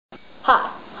Hi,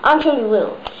 I'm Tony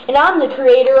Little, and I'm the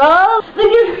creator of the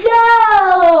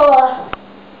Gazelle!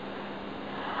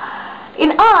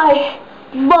 And I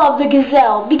love the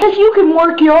Gazelle because you can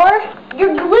work your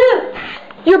glutes,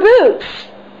 your boots,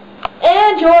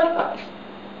 and your thighs.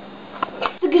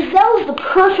 The Gazelle is the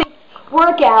perfect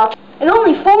workout, and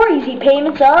only 4 easy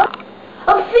payments of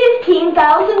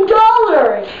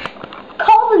 $15,000.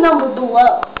 Call the number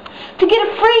below to get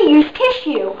a free used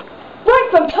tissue right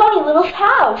from Tony Little's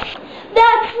house.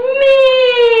 That's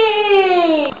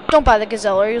me! Don't buy the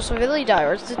Gazelle or you'll severely die,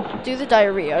 or do the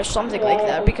diarrhea or something like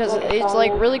that, because it's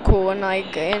like really cool, and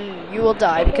you will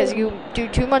die because you do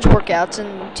too much workouts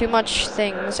and too much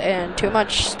things and too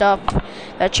much stuff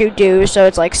that you do, so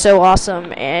it's like so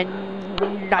awesome, and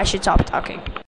I should stop talking.